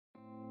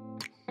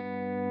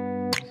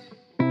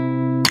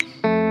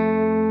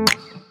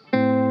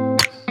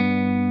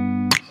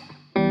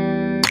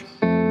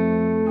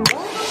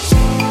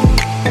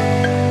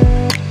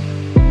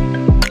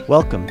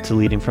Welcome to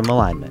Leading from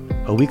Alignment,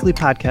 a weekly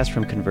podcast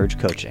from Converge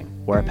Coaching,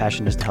 where our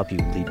passion is to help you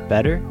lead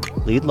better,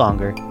 lead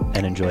longer,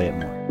 and enjoy it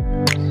more.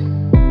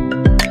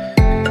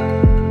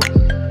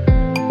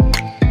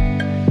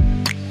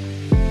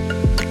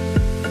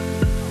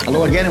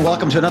 Hello again, and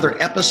welcome to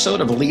another episode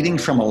of Leading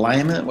from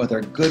Alignment with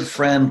our good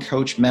friend,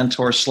 coach,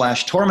 mentor /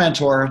 tour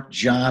mentor,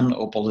 John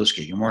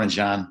Opalewski. Good morning,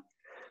 John.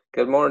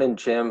 Good morning,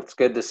 Jim. It's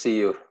good to see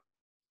you.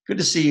 Good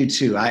to see you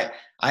too. I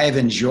have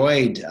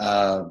enjoyed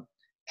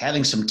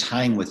having some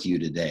time with you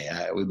today.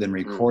 We've been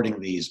recording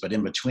these, but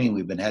in between,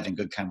 we've been having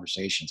good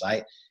conversations.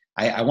 I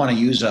want to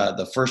use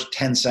the first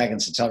 10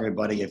 seconds to tell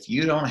everybody, if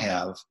you don't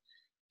have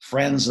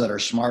friends that are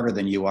smarter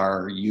than you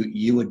are,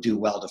 you would do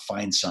well to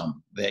find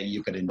some that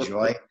you could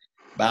enjoy,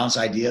 bounce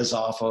ideas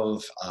off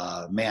of.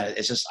 Man,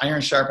 it's just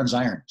iron sharpens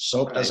iron.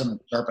 Soap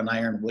doesn't sharpen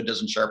iron. Wood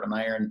doesn't sharpen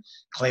iron.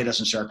 Clay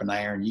doesn't sharpen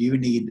iron. You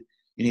need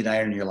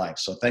iron in your life.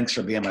 So thanks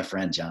for being my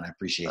friend, John. I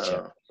appreciate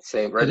you.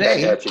 Same. Right back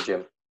at you,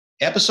 Jim.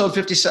 Episode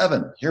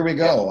 57. Here we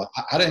go.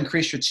 Yeah. How to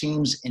increase your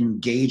team's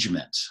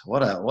engagement.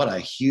 What a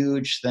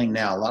huge thing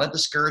now. A lot of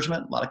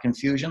discouragement, a lot of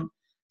confusion.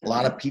 A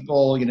lot of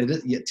people,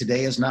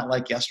 today is not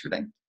like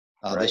yesterday.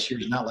 This year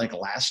is not like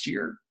last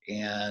year.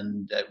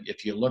 And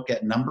if you look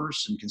at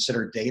numbers and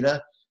consider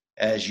data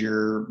as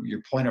your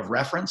point of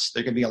reference,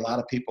 there could be a lot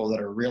of people that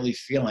are really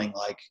feeling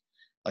like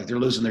they're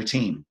losing their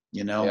team,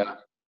 Yeah.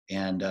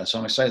 And so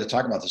I'm excited to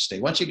talk about this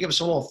today. Why don't you give us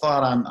a little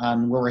thought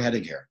on where we're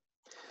headed here?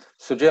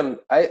 So, Jim,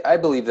 I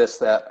believe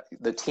that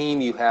the team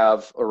you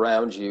have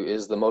around you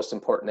is the most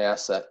important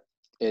asset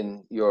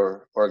in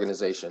your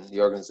organization,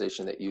 the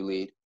organization that you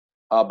lead.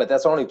 But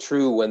that's only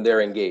true when they're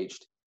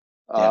engaged.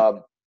 Yeah.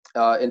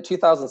 In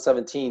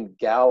 2017,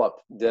 Gallup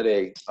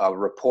did a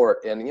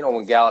report, and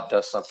when Gallup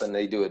does something,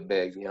 they do it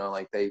big.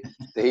 Like they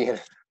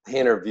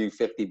interview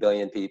 50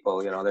 billion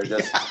people. They're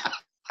just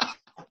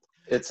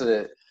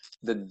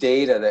the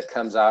data that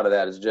comes out of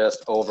that is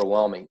just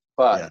overwhelming.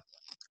 But yeah.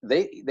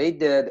 They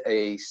did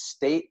a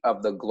state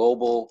of the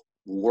global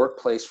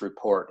workplace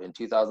report in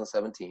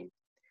 2017,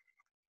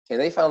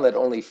 and they found that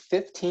only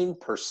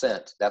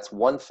 15%, that's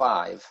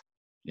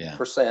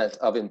 15%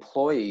 of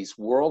employees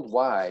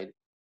worldwide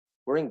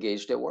were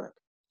engaged at work.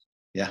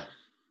 Yeah.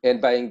 And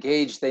by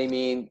engaged, they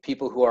mean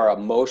people who are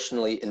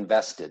emotionally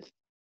invested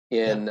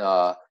in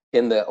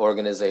the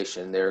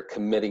organization. They're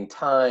committing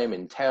time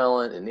and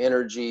talent and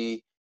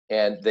energy,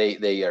 and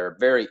they are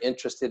very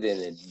interested in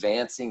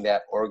advancing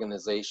that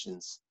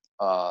organization's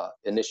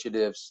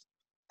initiatives.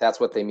 That's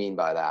what they mean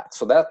by that.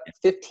 So that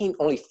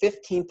only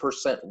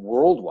 15%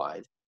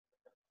 worldwide.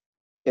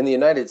 In the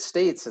United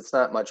States, it's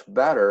not much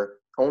better.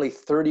 Only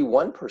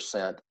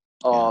 31%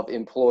 of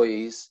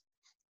employees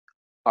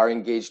are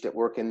engaged at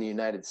work in the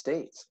United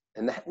States.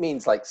 And that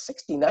means like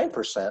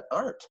 69%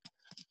 aren't.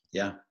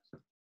 Yeah.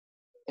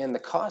 And the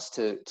cost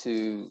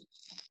to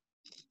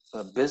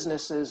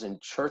businesses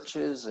and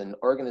churches and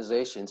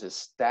organizations is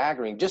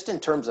staggering, just in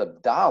terms of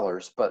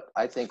dollars, but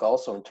I think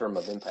also in terms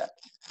of impact.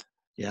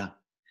 Yeah.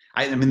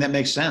 I mean, that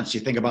makes sense. You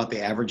think about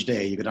the average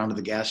day, you go down to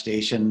the gas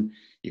station,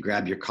 you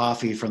grab your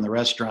coffee from the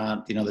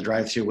restaurant, the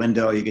drive-through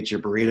window, you get your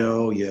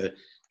burrito, you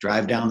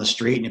drive down the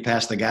street and you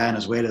pass the guy on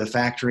his way to the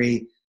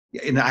factory.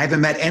 And I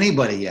haven't met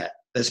anybody yet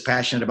that's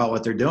passionate about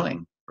what they're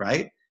doing,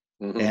 right?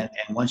 Mm-hmm. And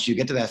once you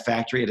get to that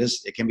factory,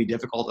 it can be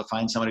difficult to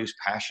find somebody who's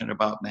passionate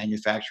about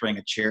manufacturing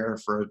a chair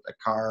for a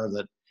car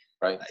that,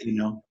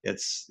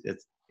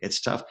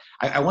 it's tough.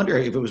 I wonder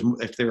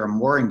if they were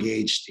more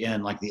engaged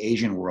in like the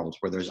Asian world,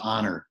 where there's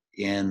honor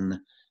in,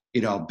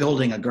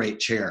 building a great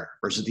chair,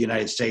 versus the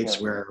United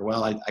States where,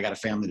 I got a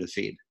family to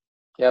feed.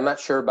 Yeah, I'm not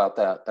sure about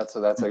that. That's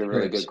a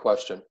really good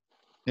question.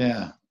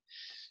 Yeah.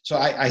 So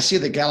I see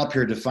that Gallup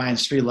here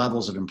defines 3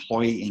 levels of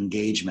employee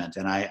engagement,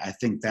 and I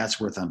think that's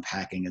worth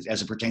unpacking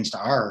as it pertains to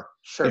our,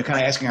 kind of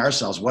asking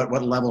ourselves, what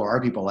level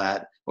are people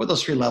at? What would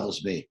those 3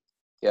 levels be?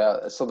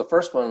 Yeah, so the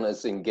first one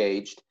is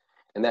engaged,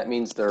 and that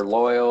means they're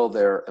loyal,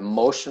 they're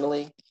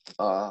emotionally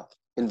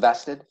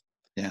invested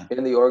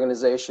in the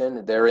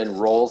organization, they're in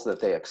roles that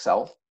they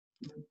excel,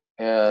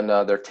 and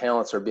their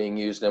talents are being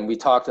used. And we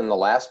talked in the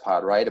last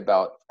pod,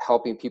 about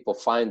helping people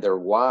find their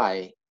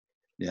why.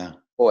 Yeah.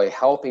 Boy,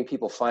 helping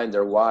people find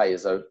their why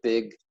is a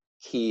big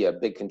key, a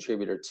big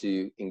contributor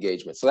to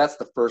engagement. So that's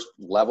the first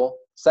level.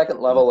 Second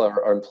level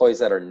are employees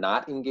that are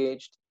not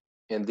engaged.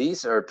 And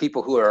these are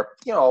people who are,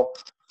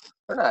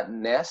 they're not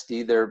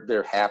nasty.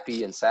 They're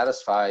happy and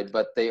satisfied,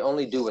 but they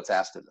only do what's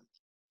asked of them.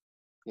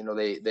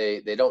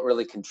 They don't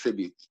really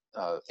contribute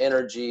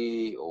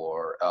energy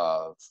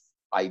or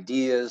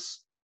ideas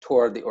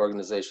toward the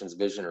organization's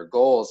vision or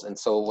goals. And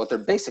so what they're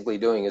basically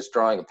doing is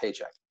drawing a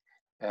paycheck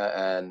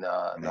and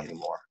nothing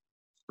more.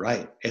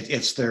 Right.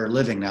 It's their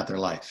living, not their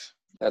life.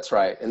 That's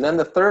right. And then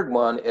the third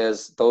one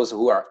is those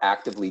who are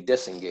actively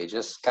disengaged.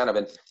 It's kind of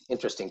an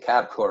interesting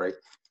category.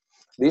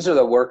 These are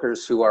the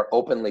workers who are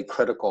openly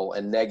critical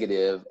and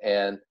negative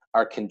and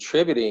are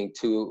contributing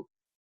to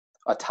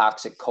a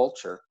toxic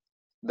culture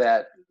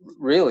that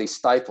really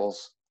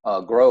stifles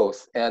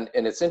growth. And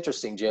it's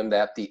interesting, Jim,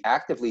 that the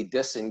actively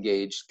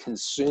disengaged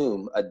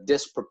consume a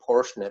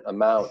disproportionate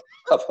amount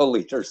of a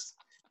leader's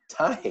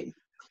time.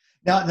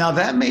 Now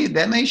that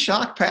may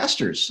shock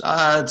pastors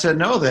to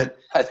know that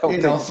I don't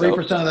think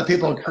 3% of the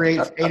people create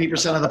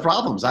 80% of the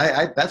problems.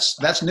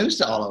 That's news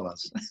to all of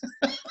us.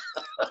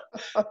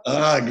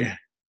 Ugh.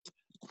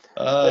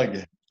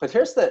 But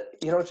here's the,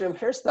 Jim,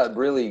 here's the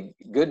really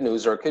good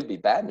news, or it could be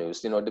bad news,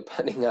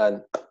 depending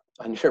on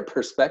your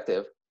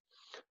perspective,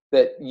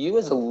 that you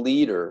as a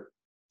leader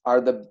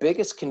are the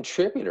biggest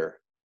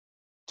contributor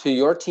to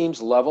your team's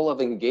level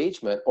of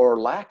engagement or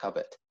lack of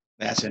it.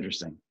 That's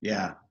interesting.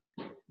 Yeah.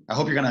 I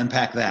hope you're going to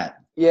unpack that.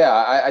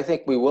 Yeah, I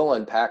think we will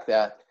unpack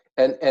that.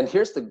 And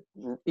here's the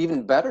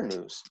even better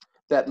news,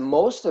 that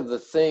most of the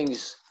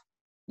things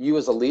you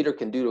as a leader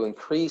can do to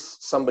increase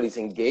somebody's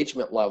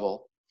engagement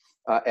level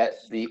at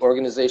the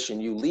organization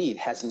you lead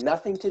has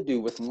nothing to do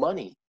with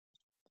money.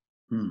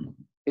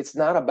 It's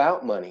not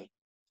about money.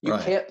 You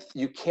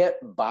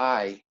can't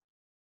buy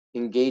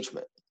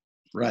engagement.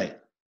 Right.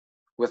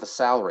 With a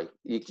salary.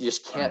 You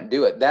just can't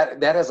do it.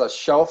 That has a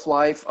shelf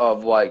life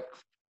of like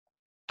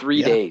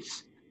 3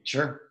 days.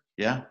 Sure.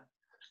 Yeah.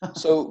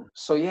 So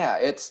yeah,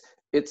 it's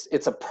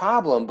a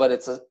problem, but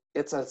it's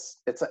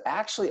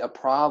actually a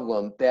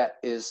problem that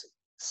is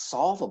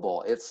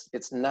solvable.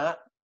 It's not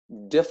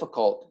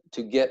difficult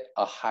to get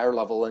a higher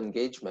level of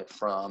engagement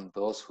from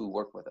those who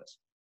work with us.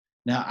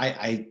 Now,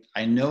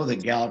 I know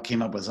that Gallup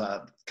came up with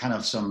kind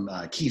of some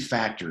key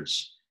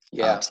factors.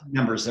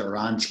 Members that are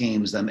on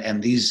teams,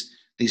 and these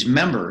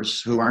members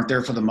who aren't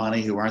there for the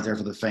money, who aren't there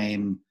for the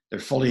fame, they're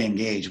fully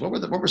engaged. What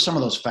were some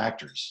of those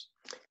factors?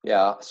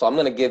 Yeah, so I'm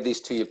going to give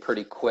these to you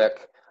pretty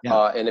quick.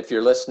 Yeah. And if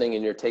you're listening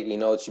and you're taking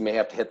notes, you may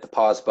have to hit the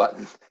pause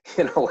button,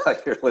 while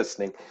you're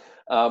listening.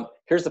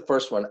 Here's the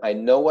first one. I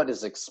know what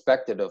is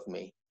expected of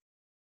me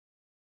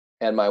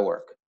and my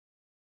work.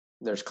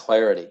 There's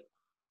clarity,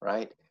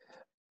 right?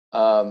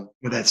 Well,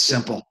 that's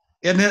simple,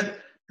 isn't it?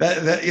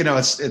 That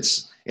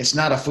it's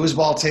not a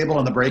foosball table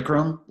in the break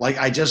room. Like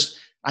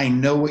I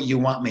know what you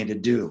want me to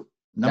do.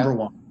 Number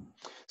one.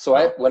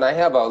 So when I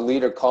have a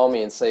leader call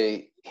me and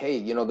say,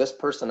 hey, this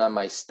person on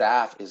my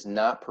staff is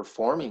not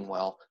performing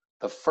well,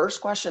 the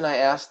first question I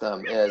ask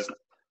them is,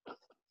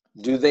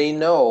 do they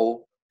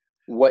know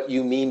what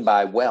you mean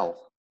by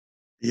well?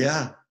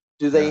 Yeah.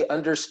 Do they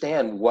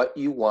understand what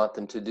you want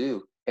them to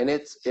do? And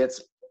it's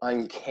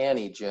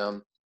uncanny,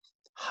 Jim,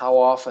 how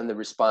often the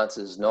response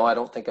is, no, I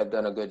don't think I've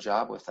done a good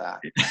job with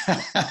that.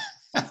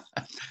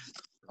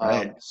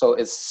 Right. So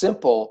it's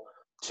simple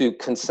to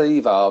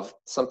conceive of,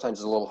 sometimes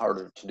it's a little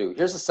harder to do.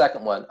 Here's the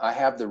second one. I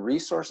have the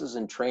resources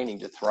and training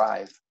to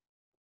thrive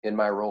in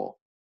my role.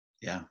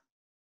 Yeah.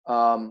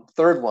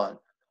 Third one,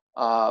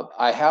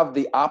 I have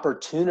the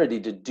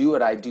opportunity to do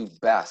what I do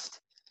best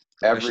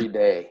every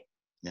day.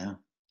 Yeah.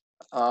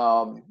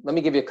 Let me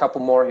give you a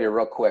couple more here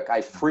real quick.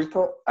 I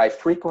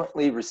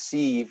frequently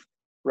receive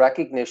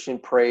recognition,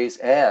 praise,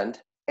 and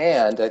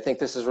I think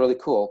this is really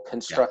cool,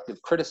 constructive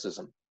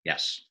criticism.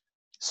 Yes.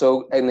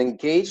 So an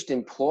engaged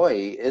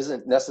employee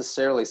isn't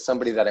necessarily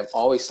somebody that I'm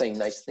always saying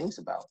nice things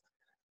about.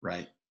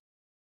 Right.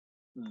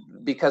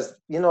 Because,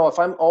 if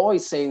I'm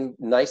always saying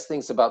nice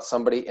things about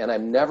somebody and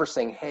I'm never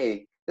saying,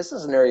 hey, this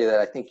is an area that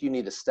I think you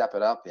need to step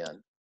it up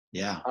in.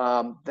 Yeah.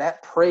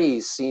 That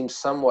praise seems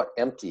somewhat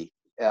empty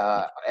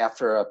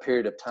after a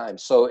period of time.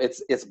 So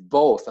it's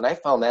both. And I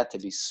found that to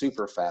be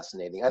super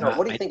fascinating. I don't know.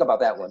 What do you think about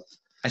that one?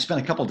 I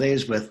spent a couple of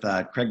days with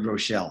Craig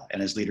Rochelle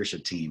and his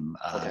leadership team.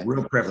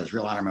 Real privilege,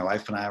 real honor. My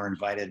wife and I were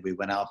invited. We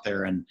went out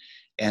there and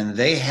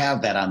they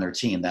have that on their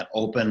team, that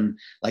open,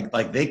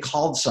 like they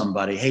called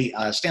somebody, hey,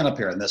 stand up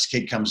here. And this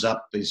kid comes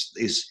up.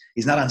 He's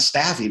not on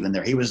staff even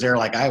there. He was there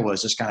like I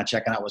was, just kind of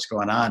checking out what's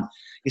going on.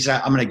 He said,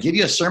 I'm going to give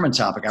you a sermon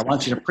topic. I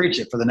want you to preach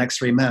it for the next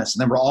 3 minutes,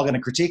 and then we're all going to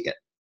critique it.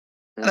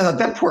 And I thought,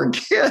 that poor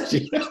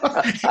kid,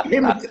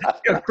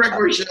 Craig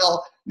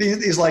Rochelle,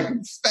 these like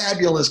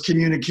fabulous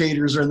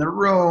communicators are in the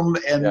room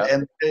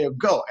and they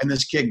go. And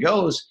this kid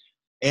goes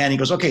and he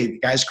goes, okay,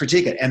 guys,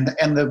 critique it.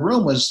 And the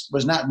room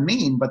was not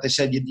mean, but they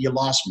said, you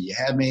lost me. You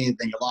had me,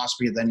 then you lost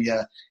me. Then he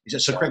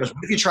said, so Craig goes,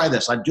 what if you try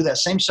this? I'd do that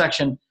same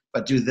section,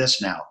 but do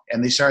this now.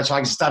 And they started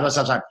talking,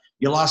 stop.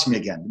 You lost me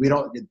again. We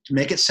don't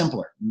make it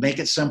simpler.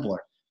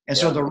 And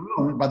so the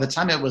room, by the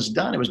time it was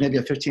done, it was maybe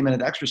a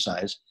 15-minute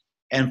exercise.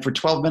 And for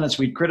 12 minutes,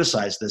 we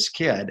criticized this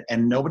kid,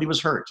 and nobody was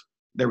hurt.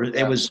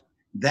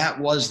 That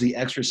was the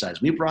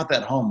exercise. We brought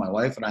that home, my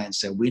wife and I, and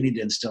said, we need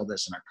to instill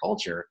this in our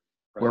culture,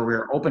 where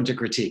we're open to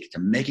critique, to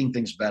making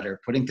things better,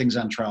 putting things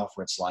on trial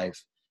for its life,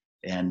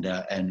 and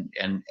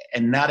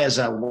not as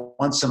a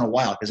once in a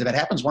while. Because if it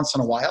happens once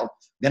in a while,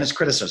 then it's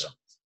criticism.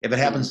 If it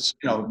happens,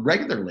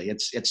 regularly,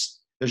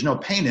 it's there's no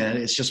pain in it.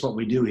 It's just what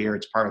we do here.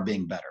 It's part of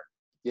being better.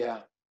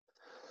 Yeah.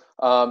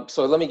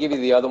 So let me give you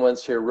the other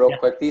ones here real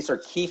quick. These are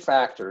key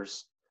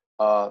factors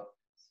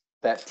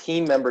that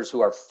team members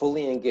who are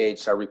fully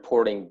engaged, our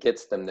reporting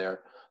gets them there.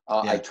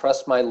 I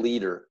trust my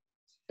leader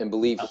and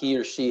believe he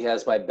or she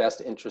has my best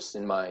interest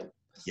in mind.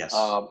 Yes.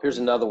 Here's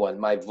another one.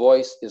 My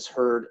voice is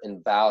heard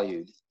and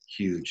valued.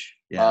 Huge.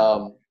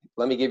 Yeah.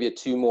 Let me give you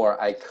two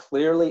more. I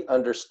clearly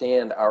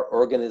understand our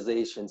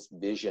organization's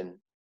vision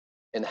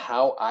and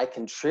how I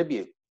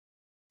contribute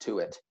to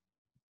it.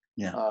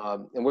 Yeah.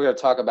 And we're going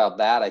to talk about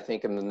that, I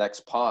think, in the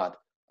next pod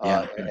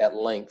Yeah. at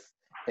length.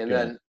 And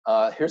Good.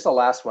 then here's the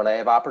last one. I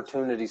have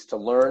opportunities to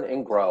learn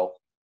and grow,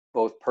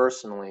 both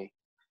personally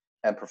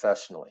and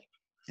professionally.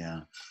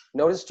 Yeah.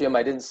 Notice, Jim,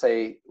 I didn't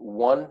say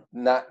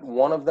not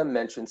one of them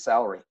mentioned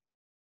salary.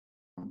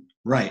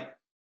 Right.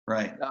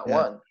 Not Yeah.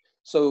 one.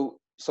 So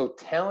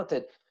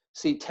talented,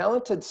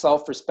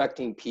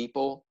 self-respecting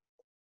people,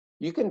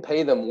 you can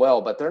pay them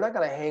well, but they're not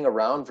going to hang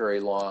around very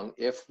long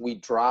if we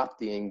drop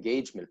the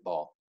engagement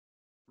ball.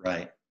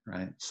 Right.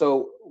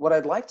 So what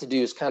I'd like to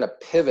do is kind of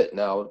pivot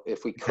now,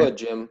 if we could,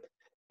 Jim,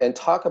 and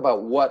talk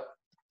about what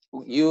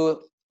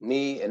you,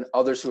 me, and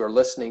others who are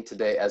listening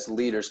today as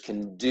leaders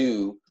can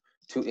do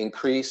to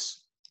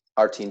increase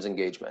our team's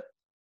engagement.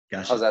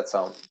 Gotcha. How's that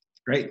sound?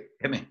 Great.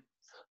 Hit me.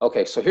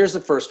 Okay, so here's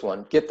the first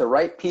one. Get the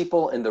right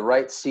people in the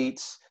right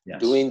seats, Yes.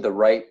 doing the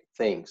right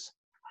things.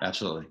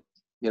 Absolutely.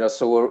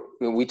 So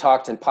we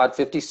talked in Pod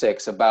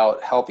 56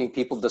 about helping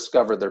people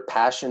discover their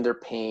passion, their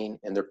pain,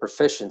 and their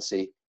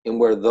proficiency, and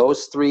where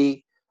those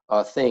three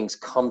things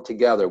come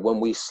together. When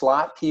we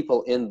slot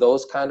people in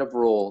those kind of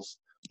roles,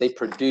 they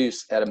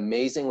produce at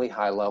amazingly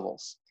high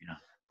levels. Yeah.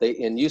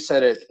 And you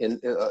said it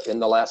in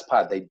the last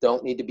pod, they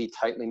don't need to be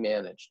tightly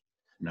managed.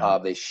 No.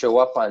 They show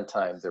up on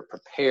time. They're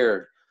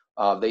prepared.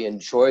 They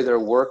enjoy their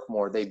work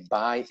more. They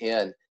buy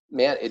in.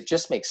 Man, it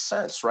just makes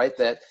sense, right?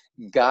 That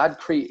God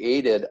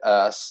created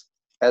us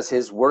as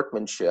his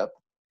workmanship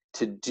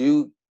to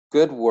do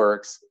good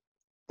works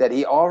that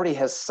he already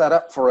has set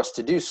up for us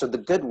to do. So the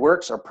good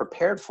works are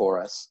prepared for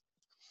us.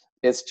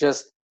 It's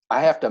just, I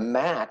have to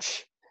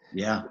match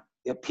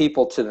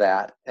people to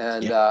that.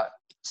 And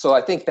so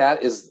I think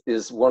that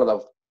is one of the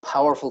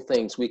powerful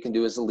things we can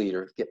do as a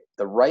leader, get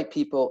the right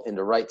people in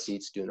the right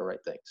seats doing the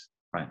right things.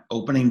 Right.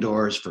 Opening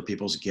doors for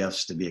people's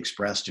gifts to be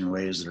expressed in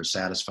ways that are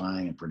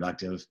satisfying and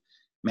productive.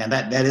 Man,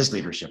 that is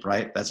leadership,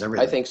 right? That's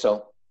everything. I think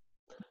so.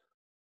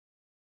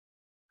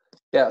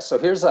 Yeah. So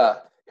here's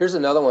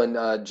another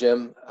one,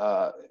 Jim,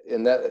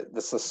 and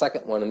that's the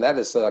second one, and that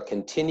is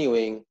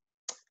continuing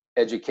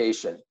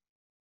education.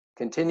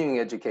 Continuing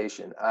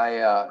education.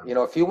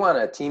 If you want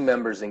a team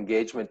member's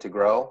engagement to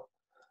grow,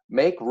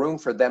 make room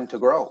for them to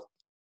grow.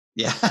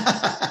 Yeah.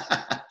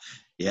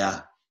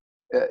 Yeah.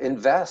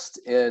 Invest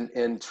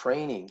in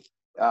training.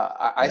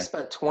 I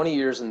spent 20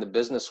 years in the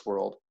business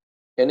world,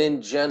 and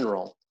in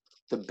general,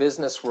 the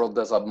business world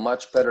does a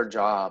much better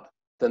job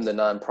than the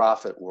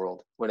nonprofit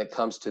world when it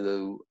comes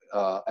to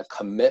a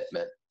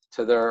commitment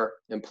to their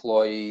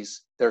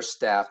employees, their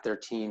staff, their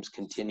teams,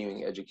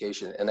 continuing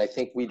education. And I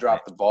think we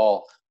drop the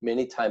ball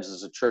many times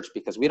as a church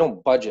because we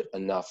don't budget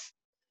enough.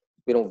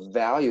 We don't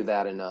value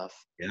that enough.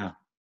 Yeah.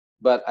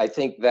 But I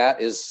think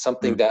that is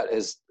something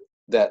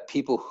that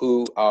people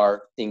who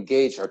are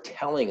engaged are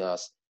telling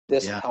us,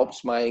 this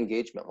helps my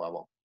engagement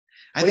level.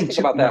 What do you think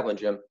about that one,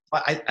 Jim?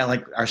 I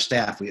like our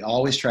staff. We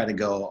always try to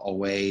go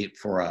away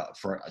for a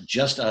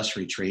just us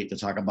retreat to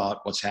talk about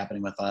what's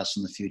happening with us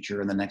in the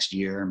future and the next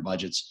year and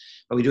budgets.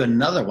 But we do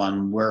another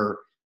one where,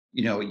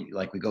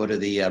 like we go to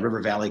the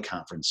River Valley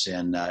Conference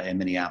in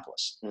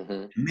Minneapolis.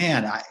 Mm-hmm.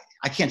 Man,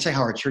 I can't tell you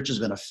how our church has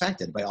been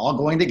affected by all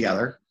going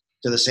together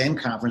to the same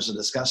conference to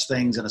discuss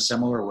things in a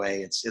similar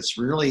way. It's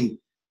really,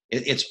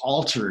 it's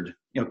altered.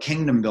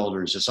 Kingdom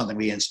builders is something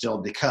we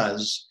instilled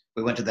because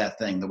we went to that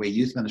thing, the way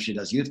youth ministry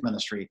does youth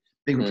ministry,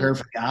 being prepared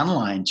for the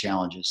online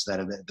challenges that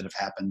have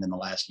happened in the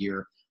last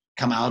year,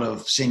 come out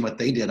of seeing what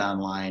they did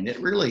online. It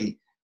really,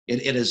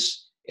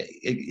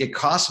 it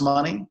costs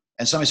money.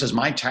 And somebody says,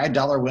 my tithe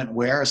dollar went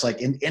where? It's like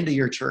into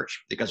your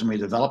church, because when we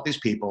develop these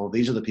people,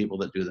 these are the people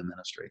that do the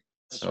ministry.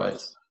 That's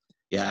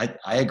right.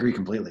 I agree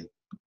completely.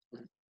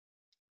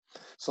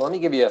 So let me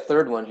give you a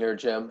third one here,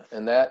 Jim,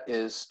 and that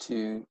is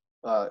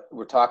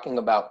we're talking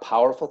about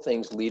powerful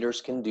things leaders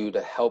can do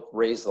to help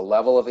raise the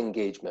level of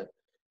engagement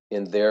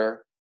in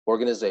their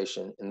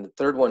organization. And the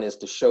third one is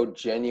to show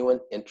genuine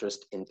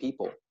interest in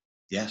people.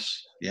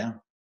 Yes. Yeah.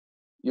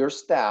 Your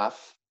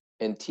staff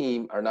and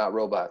team are not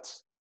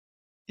robots.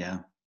 Yeah.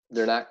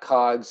 They're not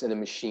cogs in a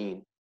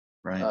machine.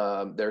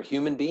 Right. They're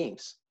human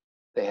beings.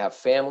 They have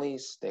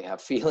families, they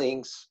have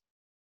feelings,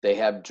 they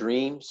have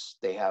dreams,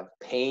 they have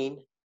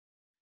pain.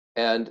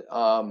 And,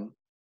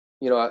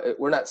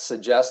 we're not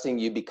suggesting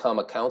you become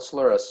a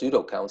counselor, a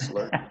pseudo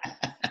counselor.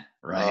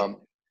 Right.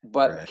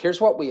 But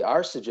here's what we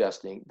are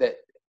suggesting,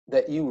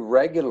 that you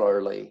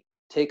regularly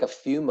take a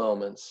few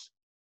moments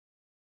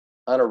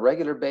on a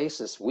regular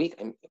basis,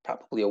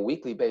 probably a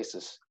weekly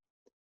basis,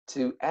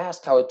 to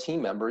ask how a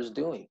team member is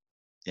doing.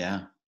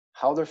 Yeah.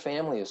 How their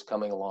family is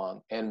coming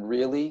along, and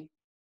really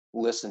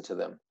listen to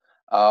them.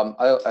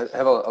 I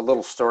have a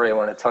little story I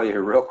want to tell you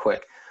here real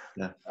quick.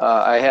 Yeah.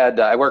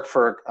 I worked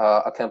for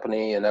a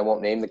company, and I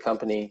won't name the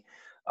company,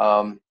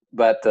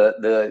 but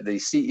the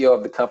CEO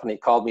of the company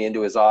called me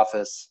into his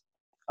office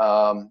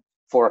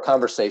for a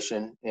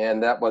conversation,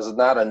 and that was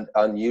not an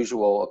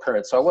unusual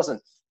occurrence. So I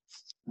wasn't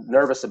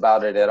nervous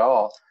about it at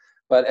all.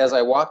 But as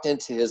I walked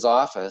into his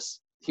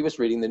office, he was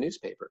reading the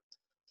newspaper.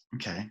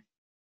 Okay.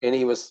 And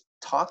he was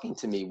talking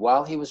to me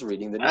while he was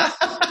reading the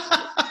newspaper.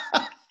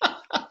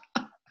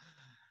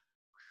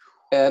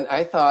 And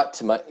I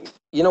thought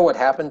you know what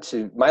happened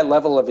to my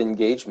level of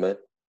engagement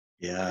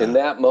in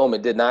that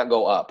moment did not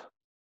go up.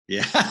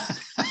 Yeah.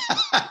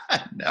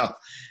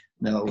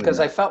 No. Because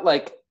I felt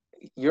like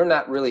you're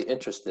not really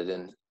interested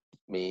in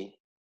me.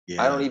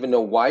 Yeah. I don't even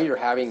know why you're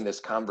having this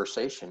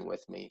conversation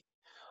with me.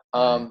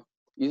 Right.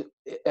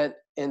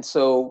 And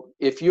so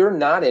if you're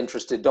not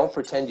interested, don't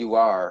pretend you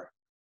are.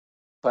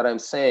 But I'm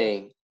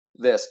saying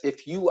this,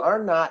 if you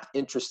are not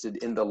interested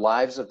in the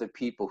lives of the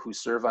people who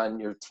serve on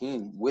your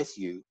team with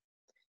you,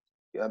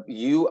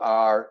 you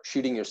are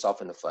shooting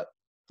yourself in the foot.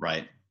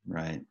 Right.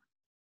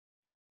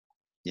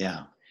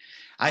 Yeah.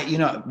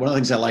 One of the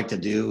things I like to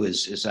do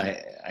is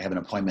I have an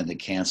appointment that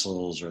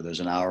cancels, or there's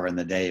an hour in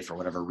the day for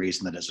whatever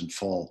reason that isn't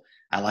full.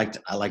 I like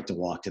to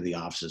walk to the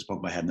offices,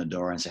 poke my head in the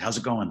door and say, how's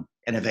it going?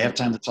 And if they have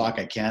time to talk,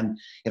 I can.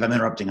 If I'm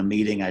interrupting a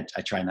meeting, I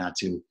try not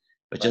to.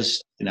 But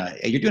just,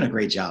 you're doing a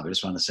great job. I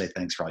just want to say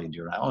thanks for all you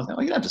do. Oh,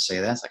 you don't have to say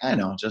that. It's like, I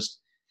know, just,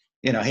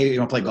 hey, you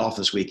want to play golf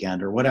this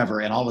weekend or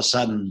whatever. And all of a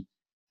sudden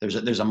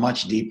there's a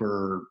much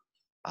deeper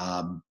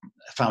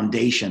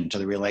foundation to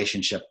the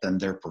relationship than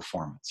their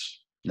performance.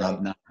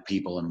 Not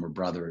people, and we're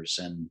brothers,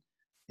 and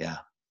yeah.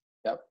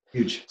 Yep.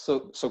 Huge. So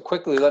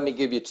quickly, let me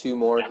give you two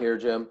more here,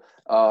 Jim.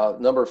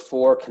 Number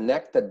 4,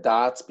 connect the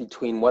dots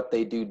between what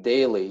they do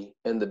daily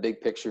and the big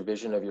picture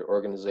vision of your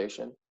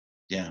organization.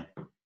 Yeah.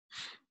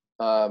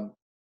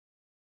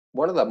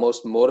 One of the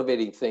most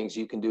motivating things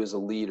you can do as a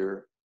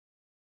leader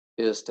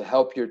is to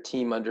help your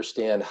team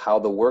understand how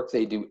the work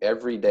they do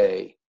every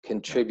day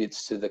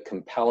contributes to the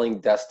compelling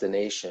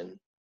destination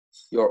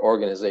your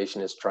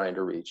organization is trying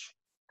to reach.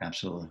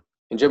 Absolutely.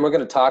 And Jim, we're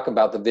going to talk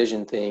about the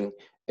vision thing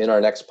in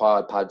our next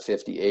pod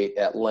 58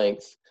 at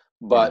length.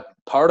 But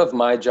part of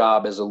my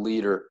job as a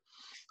leader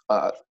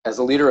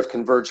of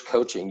Converge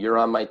Coaching, you're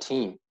on my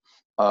team.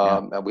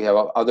 And we have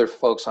other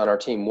folks on our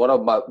team. One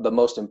of the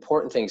most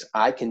important things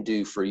I can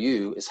do for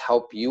you is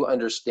help you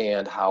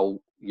understand how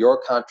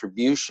your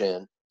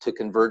contribution to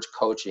Converge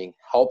Coaching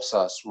helps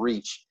us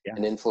reach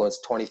and influence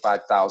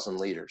 25,000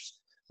 leaders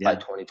by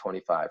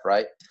 2025,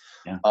 right?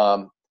 Yeah.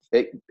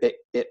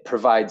 It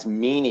provides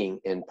meaning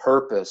and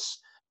purpose,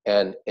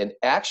 and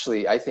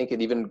actually I think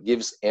it even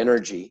gives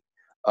energy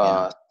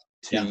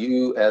to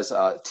you as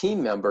a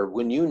team member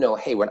when you know,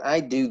 hey, when I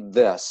do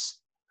this,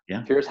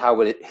 here's how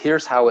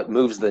it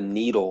moves the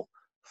needle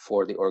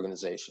for the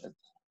organization.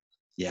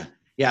 Yeah,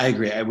 I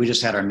agree. We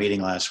just had our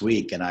meeting last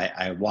week, and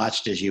I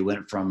watched as you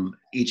went from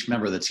each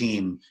member of the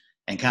team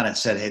and kind of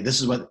said, hey,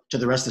 this is what, to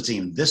the rest of the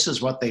team, this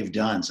is what they've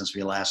done since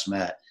we last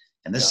met.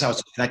 And this is how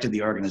it's affected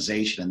the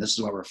organization. And this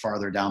is why we're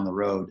farther down the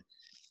road.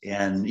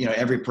 And,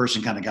 every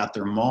person kind of got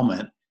their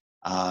moment,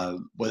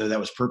 whether that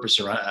was purpose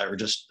or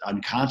just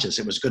unconscious.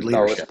 It was good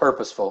leadership. No, it's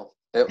purposeful.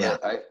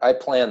 I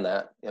planned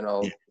that,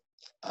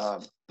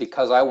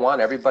 because I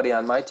want everybody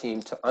on my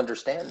team to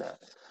understand that.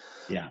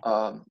 Yeah.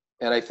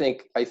 And I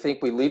think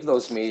we leave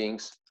those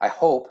meetings, I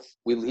hope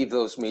we leave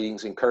those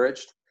meetings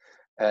encouraged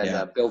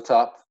and built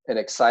up and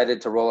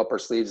excited to roll up our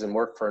sleeves and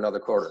work for another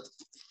quarter.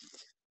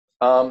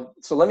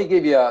 So let me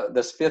give you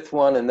this 5th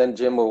one, and then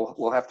Jim,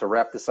 we'll have to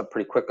wrap this up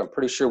pretty quick. I'm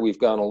pretty sure we've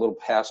gone a little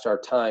past our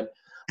time.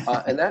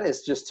 And that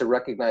is just to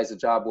recognize a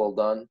job well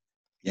done.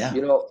 Yeah.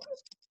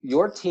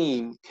 Your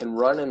team can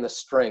run in the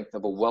strength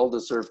of a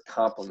well-deserved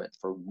compliment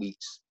for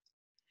weeks.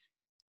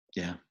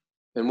 Yeah.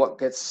 And what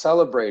gets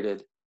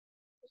celebrated,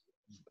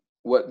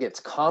 what gets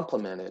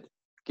complimented,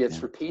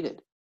 gets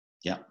repeated.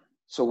 Yeah.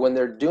 So when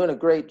they're doing a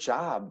great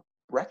job,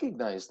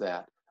 recognize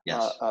that.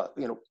 Yes.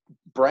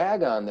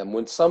 Brag on them.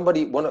 When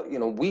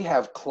we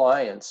have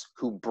clients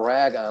who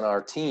brag on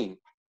our team.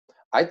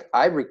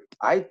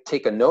 I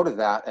take a note of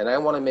that, and I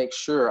want to make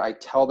sure I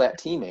tell that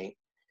teammate,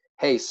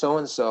 hey,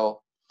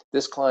 so-and-so,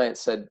 this client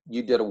said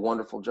you did a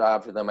wonderful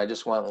job for them. I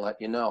just want to let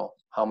you know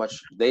how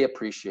much they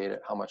appreciate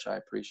it, how much I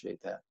appreciate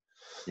that.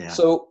 Yeah.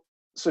 So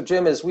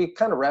Jim, as we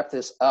kind of wrap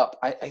this up,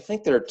 I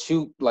think there are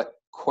 2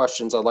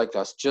 questions I'd like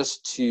us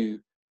just to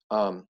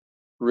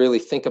really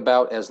think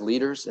about as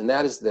leaders, and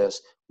that is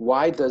this: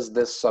 why does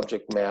this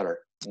subject matter?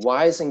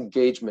 Why does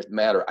engagement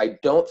matter? I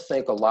don't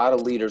think a lot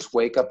of leaders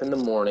wake up in the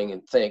morning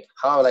and think,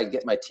 how would I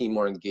get my team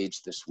more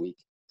engaged this week?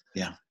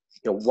 Yeah.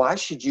 Why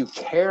should you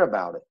care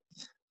about it?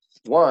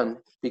 1,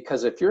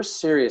 because if you're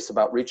serious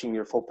about reaching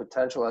your full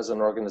potential as an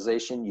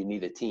organization, you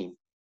need a team.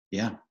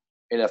 Yeah.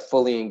 And a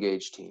fully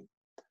engaged team.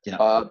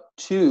 Yeah.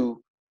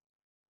 2,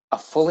 a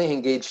fully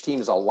engaged team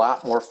is a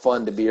lot more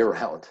fun to be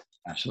around.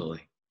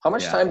 Absolutely. How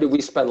much time did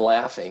we spend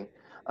laughing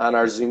on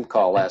our Zoom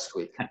call last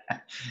week?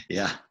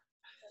 Yeah.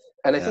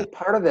 And I think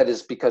part of that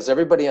is because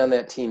everybody on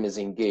that team is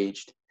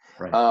engaged.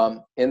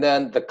 Right. And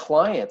then the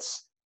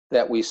clients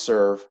that we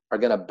serve are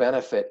going to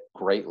benefit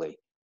greatly.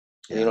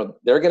 Yeah.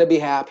 They're going to be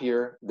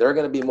happier. They're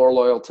going to be more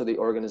loyal to the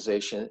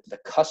organization. The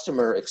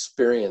customer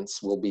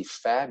experience will be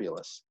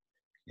fabulous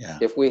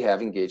if we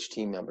have engaged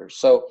team members.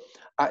 So,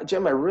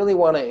 Jim, I really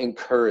want to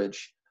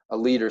encourage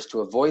leaders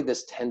to avoid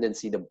this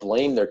tendency to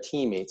blame their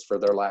teammates for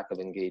their lack of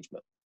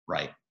engagement.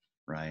 Right.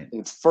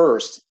 And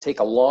first, take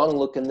a long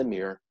look in the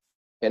mirror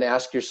and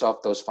ask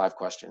yourself those 5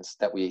 questions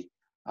that we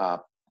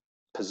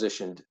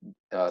positioned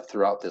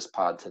throughout this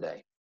pod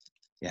today.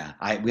 Yeah,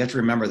 we have to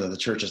remember that the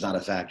church is not a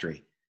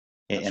factory.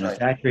 In right. a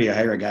factory, you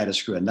hire a guy to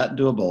screw a nut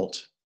into a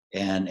bolt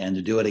and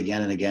to do it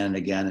again and again and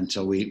again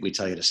until we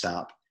tell you to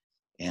stop.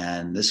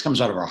 And this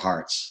comes out of our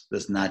hearts.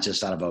 This is not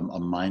just out of a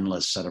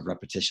mindless set of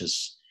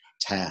repetitious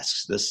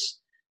tasks. This,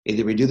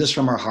 either we do this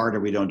from our heart or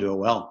we don't do it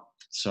well.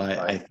 So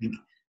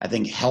I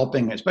think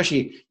helping,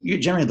 especially you,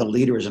 generally the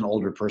leader is an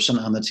older person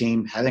on the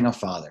team, having a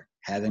father,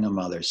 having a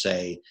mother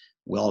say,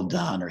 well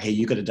done, or hey,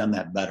 you could have done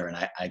that better, and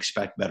I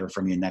expect better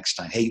from you next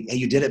time. Hey,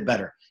 you did it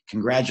better.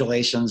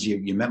 Congratulations,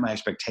 you met my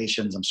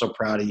expectations. I'm so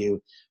proud of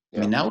you. Yeah.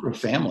 I mean, now we're a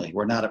family.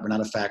 We're not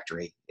a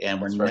factory, and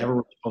we're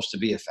never supposed to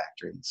be a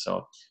factory.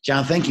 So,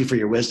 John, thank you for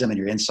your wisdom and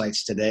your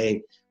insights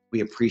today. We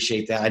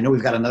appreciate that. I know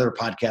we've got another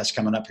podcast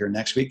coming up here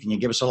next week. Can you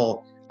give us a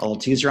little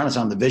teaser on it? It's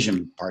on the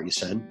vision part, you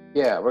said.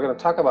 Yeah, we're going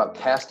to talk about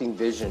casting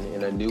vision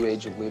in a new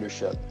age of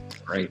leadership.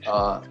 Great.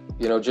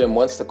 Jim,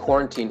 once the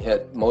quarantine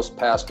hit, most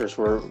pastors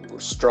were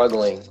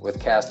struggling with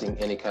casting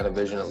any kind of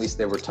vision. At least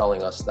they were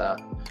telling us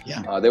that.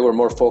 Yeah. They were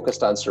more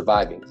focused on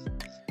surviving,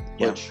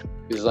 which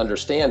is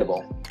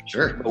understandable.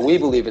 Sure. But we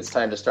believe it's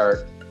time to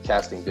start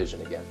casting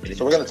vision again.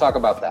 So we're going to talk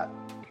about that.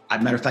 As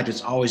a matter of fact,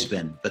 it's always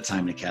been the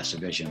time to cast a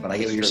vision, but I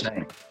get what you're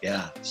saying.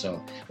 Yeah. So,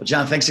 well,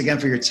 John, thanks again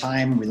for your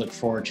time. We look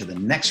forward to the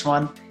next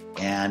one.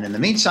 And in the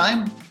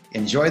meantime,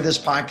 enjoy this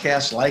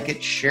podcast, like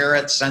it, share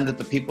it, send it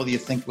to people that you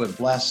think would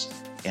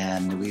bless.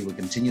 And we will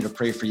continue to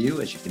pray for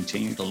you as you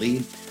continue to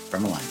lead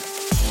from alignment.